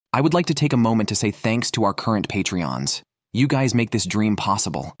I would like to take a moment to say thanks to our current Patreons. You guys make this dream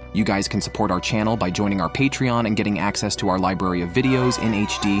possible. You guys can support our channel by joining our Patreon and getting access to our library of videos in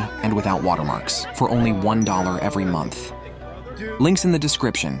HD and without watermarks for only $1 every month. Links in the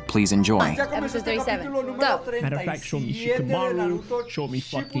description. Please enjoy. Episode 37. Go. Matter of fact, show me Shikamaru, show me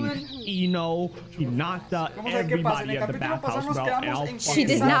fucking Ino, Hinata, everybody at the bathhouse, bro. And I'll She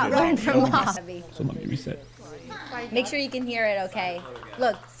did not learn from Mom. So let me reset. Make sure you can hear it, okay?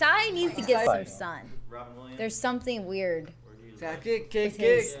 Look, Sai needs to get some sun. There's something weird with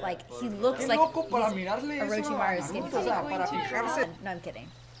his, like, he looks like Orochimaru's skin color. No, I'm kidding.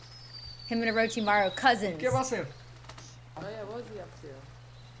 Him and Orochimaru cousins. ¿Qué va a hacer? Oh yeah, what was he up to?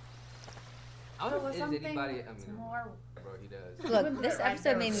 I don't know if anybody, I mean, bro, he does. Look, this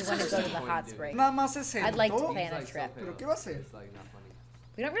episode made me want to go to the hot spring. I'd like to plan a trip. ¿Qué va a hacer?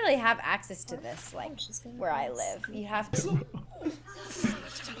 We don't really have access to this, like, where I live. You have to...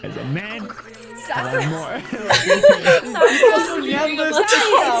 As a man, Sakura. more.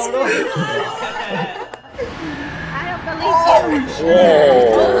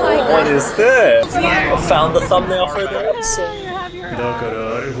 Whoa, what is this? I found the thumbnail for this.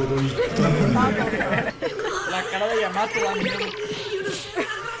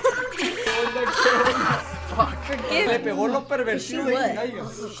 Forgive me. She would.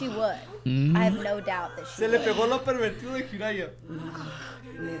 She would. I have no doubt that she would.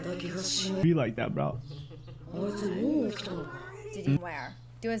 Be like that, bro. Did he wear?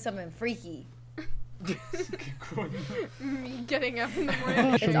 Doing something freaky. Me getting up in the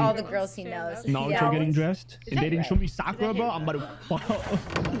morning. It's all the girls he knows. Naruto getting dressed, and they didn't show me Sakura, bro. I'm about to fuck up.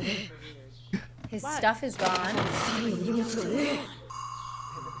 His stuff is gone.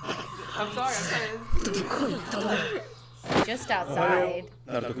 I'm sorry, Just outside.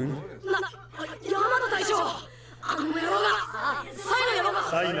 Huh?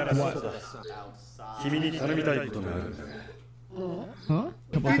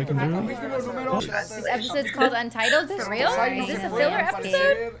 Couple seconds ago. This episode's called Untitled. For real? Is this a filler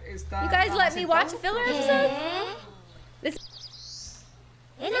episode? You guys let me watch a filler episode? This.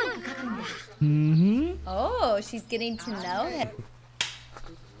 Oh, she's getting to know him.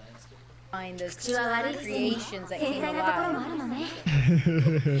 Find those creations that came alive.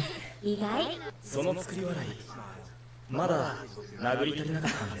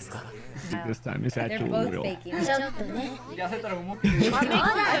 This time it's They're actually both real. faking it. I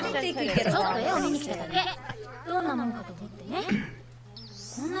think they could get along.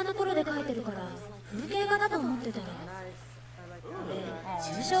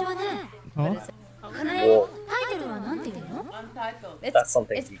 Oh? That's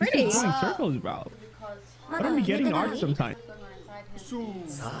something. It's pretty. It's going circles, bro. What are we getting art sometimes?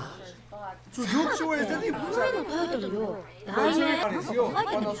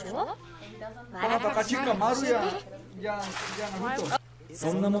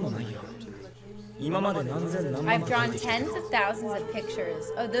 I've drawn tens of thousands of pictures.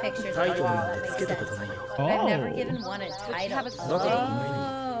 Oh, the pictures on the wall. That makes sense. But I've never given one a title.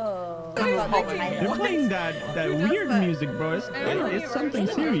 Oh. They're playing that weird music, bro. It's something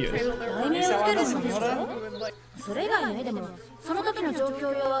serious.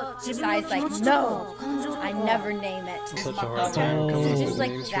 Sai's like, no, I never name it. It's just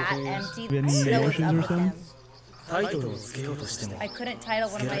like that empty. I don't know what's up with him. I couldn't title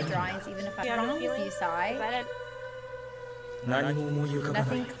one of my drawings even if I wrong with you, Sai.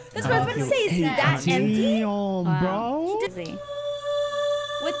 Nothing. That's what I was about to say. Is that empty? Damn, bro.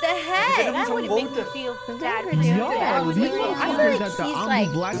 With the head. That would make me feel bad. Yo, these motherfuckers I at feel the like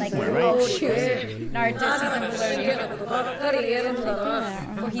he's black like boy, oh right? shit. Naruto season flirting.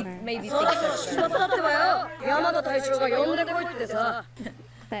 Or he maybe thinks so.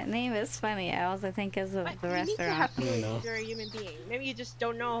 That name is funny. I also think as of the restaurant. You're a human being. Maybe you just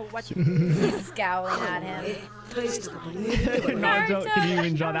don't know what to He's scowling at him. Naruto, can you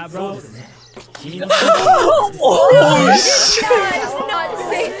even draw that, bro? Oh shit! Not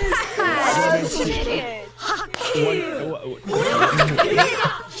say that.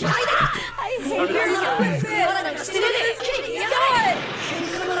 I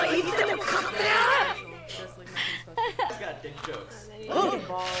hate your He's got dick jokes.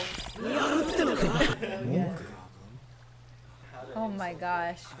 Oh my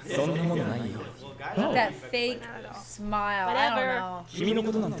gosh. That fake smile. I don't know.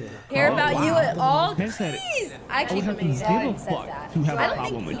 Care about you at all? Please! Actually, he says that. I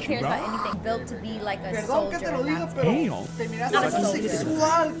don't think he cares about anything built to be like a soldier. Not a soldier.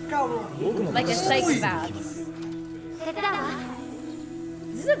 Like a psychopath.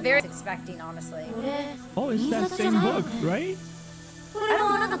 This is a very expecting, honestly. Oh, it's that same book, right? I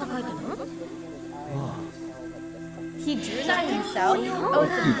don't know. He drew that himself? Oh,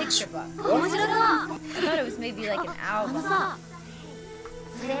 it's a picture book. I thought it was maybe like an album. I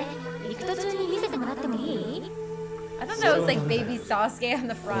thought that was like baby Sasuke on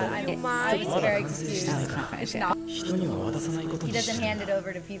the front. I was very confused. It's not. He doesn't hand it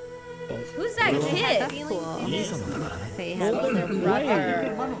over to people. Who's that kid? Older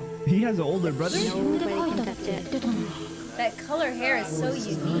brother. He has an older brother? Nobody can touch it. That color hair is so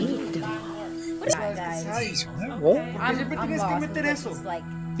unique. What is that, guys? I'm lost. It's like,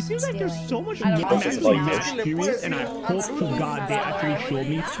 It seems like there's so much I'm actually mad curious, and I hope to God they actually show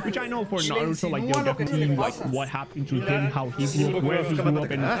me, which I know for Naruto, like they'll definitely like what happened to him, how he grew up, where he grew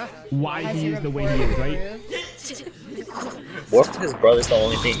up, and why he is the way he is, right? What if his brother's the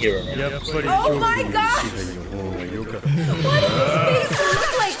only thing he remembers? oh my god! Why does his face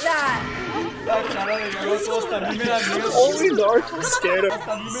look like that? Only Naruto's scared of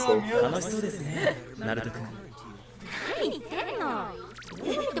him.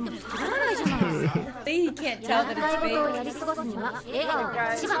 He can't tell that it's fake.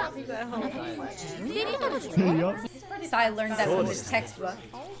 So I learned that from this textbook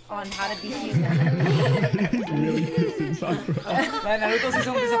on how to be human. Everyone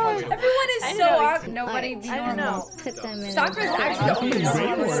is so awkward. Nobody be normal. Sakura's actually the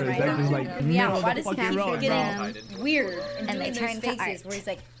only one right now. Yeah, why does he keep getting weird and they turn faces where he's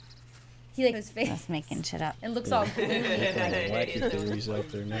like, his face. Just making shit up. It looks all gloomy. Wacky theories out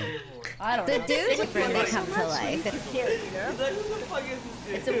there now. I don't The know. dudes really come to life.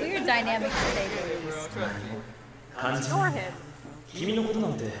 It's a weird dynamic to say the least. Ignore him.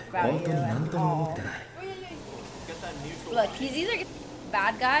 Look, he's either gonna be a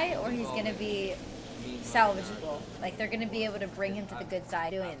bad guy or he's gonna be salvageable. Like they're gonna be able to bring him to the good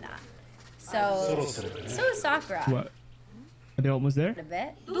side doing that. So is Sakura. What? Are they almost there? A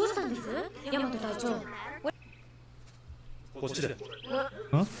bit.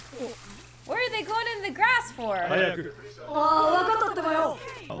 Huh? Where are they going in the grass for?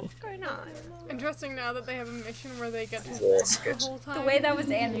 What's going on? Interesting now that they have a mission where they get to Yeah, walk sketchy. the whole time. The way that was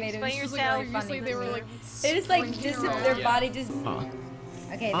animated was Explain just yourself. really funny. Usually they were like. They just like their body just.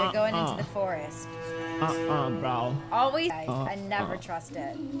 Okay, they're going into the forest. Bro. Always, I never trust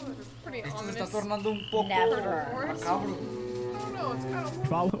it. Pretty ominous. Never. I don't know. It's kind of.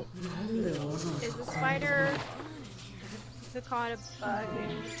 Follow. Is the spider? Is it called a bug?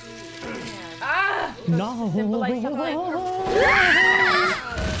 Ah! No. Symbolize something like.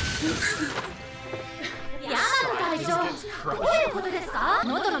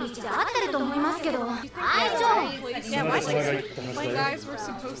 Yeah, why my guys were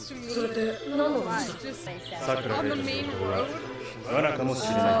supposed to meet just on the main road. So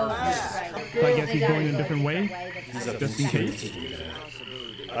I guess he's going a different way, just in case.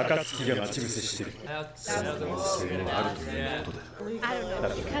 I don't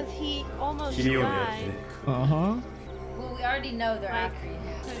know, because he almost died. Uh-huh. Well, we already know they're after you.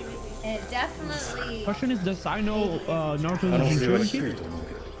 And it definitely. Question is, does Sino Naruto's insurance?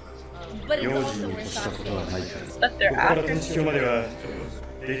 But it's also where Sasuke is. But they're after. Good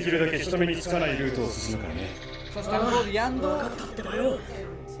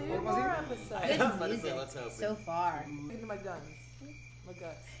music so far.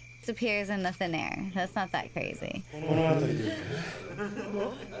 Disappears in the thin air. That's not that crazy.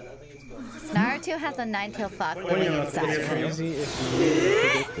 Naruto has a nine-tailed fox living inside. Crazy if you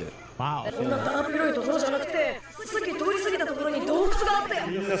predict it. Wow. He has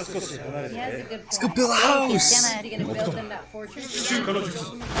a good point. Go build a house! Are you gonna build them that fortress?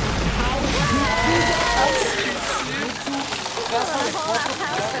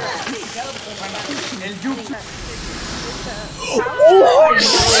 Oh,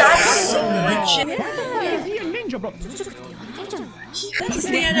 that's so legit! He a ninja, bro. That's a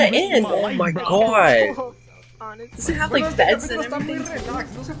stand in! Oh my god! Does it have like beds and everything?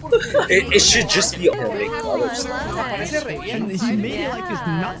 It should just be all big colors. And he made it like it's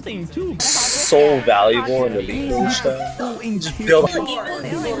nothing, too. So valuable in the legal stuff. Build Patching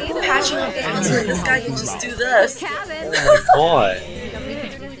up the house and this guy can just do this. Oh my god.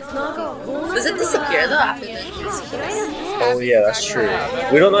 Does it disappear though after this? Oh yeah, that's true.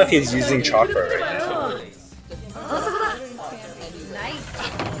 We don't know if he's using chakra right now. Nice.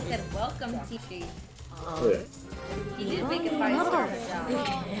 He said, welcome, TG. Yeah. He did make a 5-star job.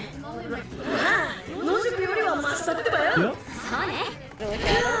 Yep.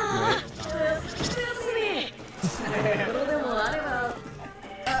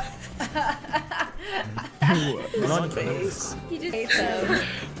 He just ate them.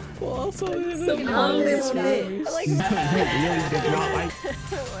 Also, Like, really did not like.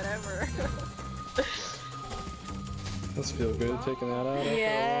 Whatever. Let's feel good taking that out.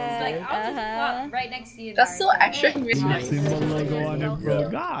 Yeah. Like, I'll just walk right next to you. That's so extra. Symbol logo on it, bro.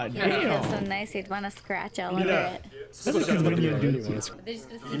 God damn. That's so nice. You'd want to scratch all over it. That's what when you do this.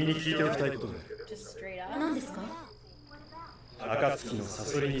 Just straight up.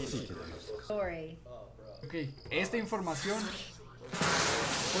 Story. Ok, esta información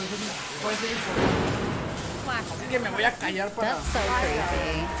puede ser importante. Así que me voy a callar para... That's so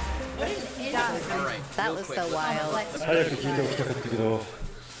crazy. That was so wild. 早く聞いておきたかったけど、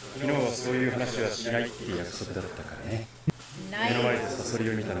昨日はそういう話はしないって約束だったからね。目の前でサソリ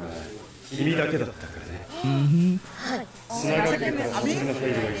を見たのは君だけだったからね。つながってからサソリのファ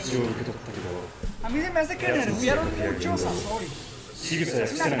イルは一応受け取ったけど、 A mí se me hace que nerfearon mucho Sasori.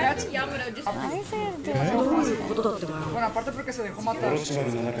 Es una catch. Bueno, aparte porque se dejó matar.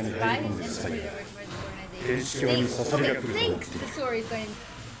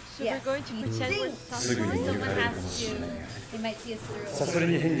 We're going to pretend we're someone has to. They might see us through.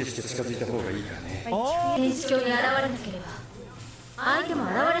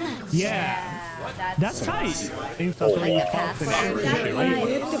 Yeah. That's tight. In Sasori talks and everything,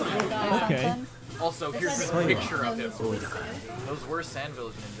 right? Okay. Also, here's this picture of him. Those were Sand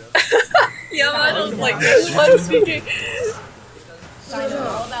Village ninjas. Yeah, man, I was like, I'm speaking.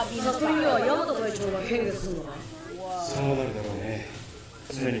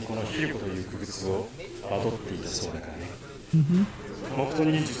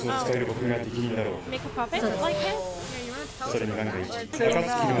 Make a puppet like him?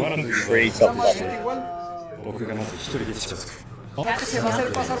 He's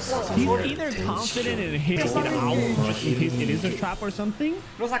either confident in hitting it out just in case it is a trap or something,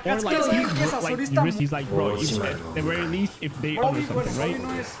 or like he's like, bro, at the very least, if they own something, right?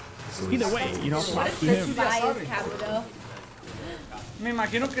 Either way, you know, props to him. Me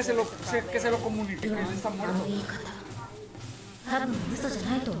imagino que se lo comunique, que él está muerto.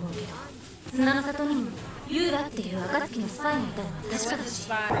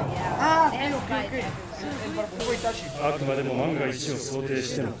 Ah, ok. El barbudo Itachi.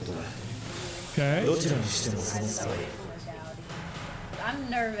 Okay. I'm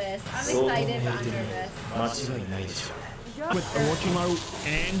nervous. I'm excited, but I'm nervous. With Orochimaru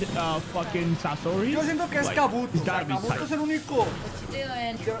and fucking Sasori? Yo siento que es Kabuto. He's gotta be Kabuto tight. es el único de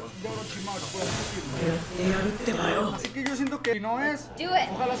Orochimaru, por así decirlo. Así que yo siento que si no es,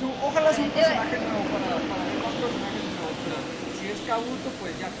 ojalá sea un personaje nuevo para ver más personajes nuevos. Pero si es Kabuto,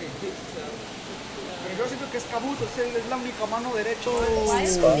 pues ya que. Pero yo siento que es Kabuto, es la única mano derecha.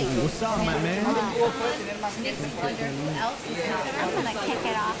 What's up, my man? I'm gonna kick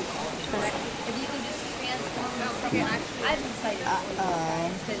it off. If you can just transform I'm excited.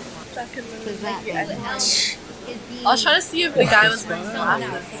 I was trying to see if the guy was wearing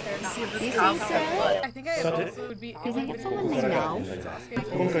glasses. See if this cow would. I think I also would be. Do you think it's someone they know? I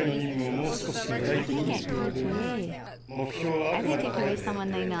think it could be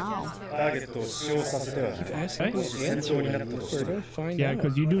someone they know. Yeah,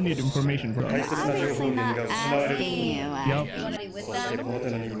 because you do need information from him. Obviously not asking you. Yep.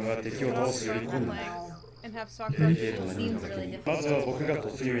 And have Sakura. Seems really difficult. Try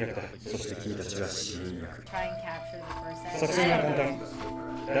and capture the person.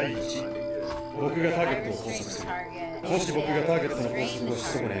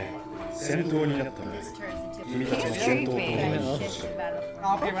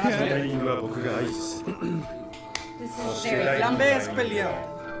 Plan B es pelear.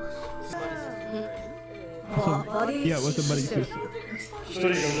 Yeah, what's the buddy twist?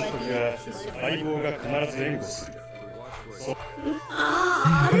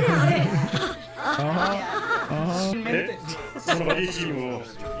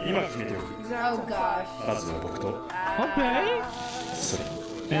 Oh gosh. Okay.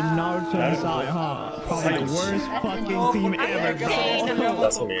 And Naruto inside, huh? Probably the worst fucking team ever, bro.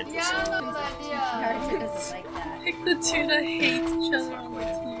 That's what made Yeah, I love that idea. Naruto doesn't like that. Like the two that hate each other on the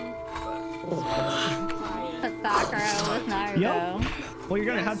team. Sakura with Naruto. Yep. Well, you're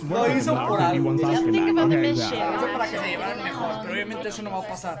gonna have to work with Naruto if you want Sasuke back. Okay, exactly. Eso para que se llevaran mejor, pero obviamente eso no va a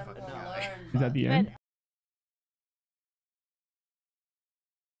pasar. Is that the end?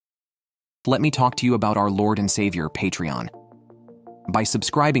 Let me talk to you about our Lord and Savior, Patreon. By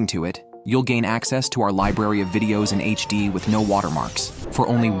subscribing to it, you'll gain access to our library of videos in HD with no watermarks for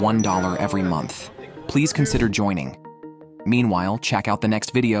only $1 every month. Please consider joining. Meanwhile, check out the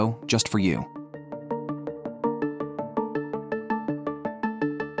next video just for you.